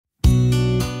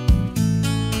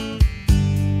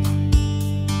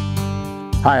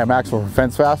Hi, I'm Axel from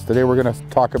FenceFast. Today we're going to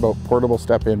talk about portable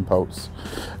step-in posts.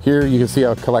 Here you can see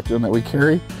a collection that we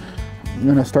carry. I'm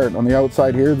going to start on the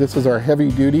outside here. This is our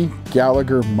heavy-duty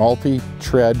Gallagher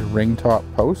multi-tread ring top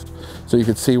post. So you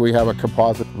can see we have a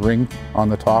composite ring on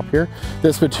the top here.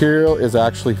 This material is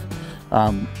actually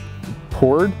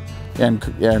poured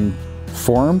and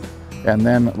formed and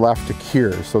then left to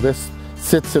cure. So this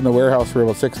sits in the warehouse for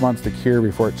about 6 months to cure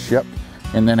before it's shipped,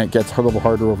 and then it gets a little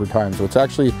harder over time. So it's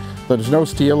actually, there's no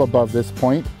steel above this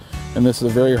point, and this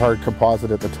is a very hard composite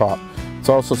at the top. It's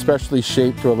also specially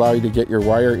shaped to allow you to get your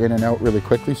wire in and out really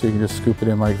quickly, so you can just scoop it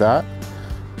in like that.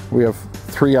 We have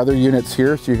 3 other units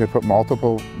here, so you can put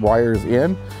multiple wires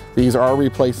in. These are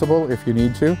replaceable if you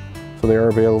need to, so they are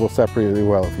available separately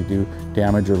well if you do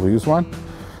damage or lose one.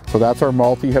 So that's our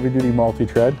heavy-duty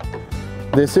multi-tread.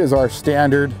 This is our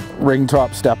standard ring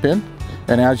top step-in,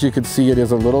 and as you can see, it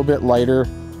is a little bit lighter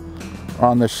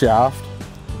on the shaft.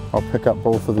 I'll pick up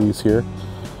both of these here.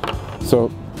 So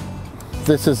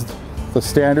this is the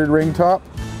standard ring top,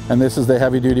 and this is the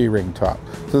heavy-duty ring top.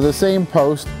 So the same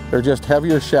post, they're just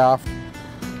heavier shaft.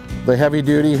 The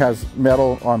heavy-duty has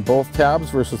metal on both tabs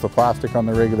versus the plastic on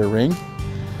the regular ring.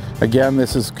 Again,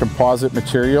 this is composite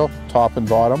material, top and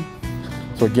bottom.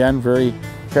 So again, very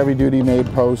heavy-duty made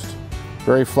post,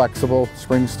 very flexible,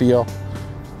 spring steel.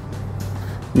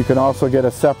 You can also get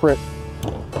a separate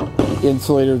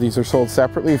insulator. These are sold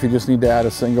separately. If you just need to add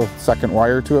a single second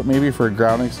wire to it, maybe for a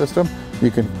grounding system, you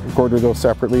can order those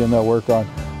separately and they'll work on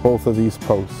both of these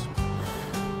posts.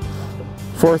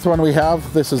 Fourth one we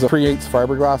have, this is a 3/8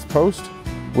 fiberglass post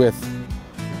with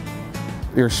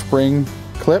your spring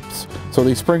clips. So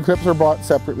these spring clips are bought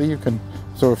separately.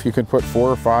 So if you can put 4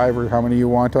 or 5 or how many you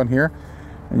want on here,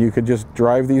 and you could just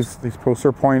drive these posts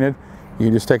are pointed. You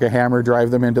can just take a hammer,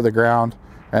 drive them into the ground,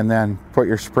 and then put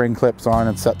your spring clips on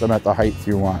and set them at the height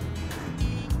you want.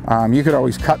 You could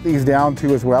always cut these down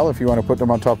too as well if you want to put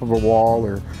them on top of a wall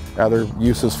or other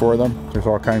uses for them. There's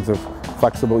all kinds of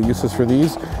flexible uses for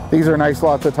these. These are nice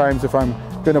lots of times if I'm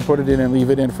going to put it in and leave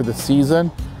it in for the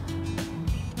season.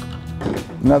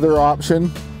 Another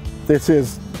option, this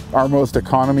is our most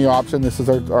economy option. This is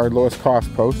our lowest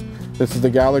cost post. This is the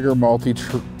Gallagher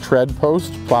multi-tread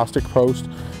post, plastic post.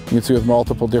 You can see with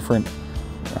multiple different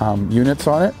units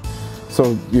on it.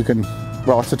 So you can,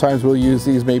 lots of times we'll use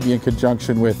these maybe in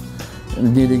conjunction with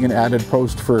needing an added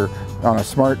post on a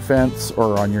smart fence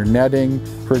or on your netting,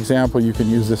 for example. You can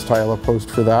use this style of post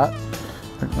for that.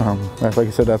 Like I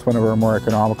said, that's one of our more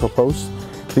economical posts.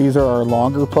 These are our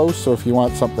longer posts, so if you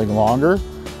want something longer,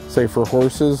 say for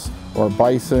horses or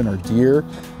bison or deer,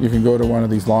 you can go to one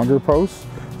of these longer posts.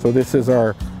 So this is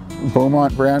our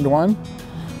Beaumont brand one,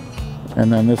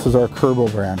 and then this is our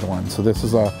Kerbal brand one. So this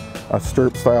is a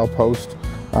stirrup style post,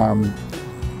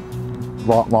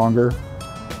 lot longer.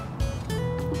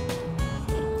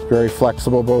 Very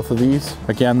flexible, both of these.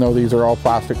 Again though, these are all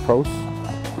plastic posts.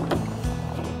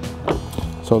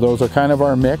 So those are kind of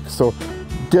our mix. So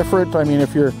different, I mean,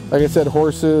 if you're, like I said,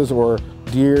 horses or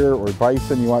deer or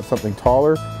bison, you want something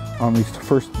taller. On these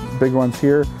first big ones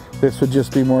here, this would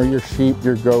just be more your sheep,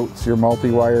 your goats, your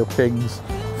multi-wire pigs,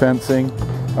 fencing.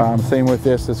 Same with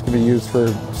this can be used for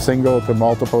single to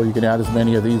multiple. You can add as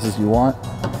many of these as you want.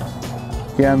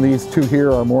 Again, these two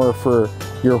here are more for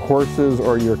your horses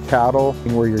or your cattle,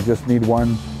 where you just need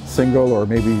one single or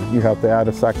maybe you have to add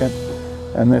a second.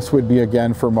 And this would be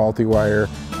again for multi-wire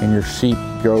in your sheep,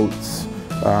 goats,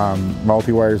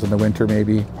 multi-wires in the winter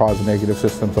maybe, positive negative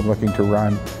systems I'm looking to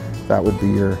run. That would be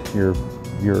your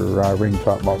ring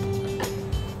top multi.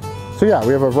 So yeah,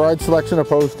 we have a wide selection of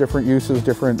posts, different uses,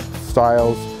 different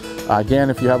styles. Again,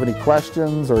 if you have any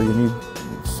questions or you need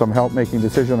some help making a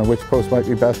decision on which post might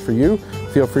be best for you,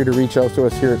 feel free to reach out to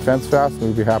us here at FenceFast, and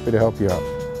we'd be happy to help you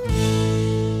out.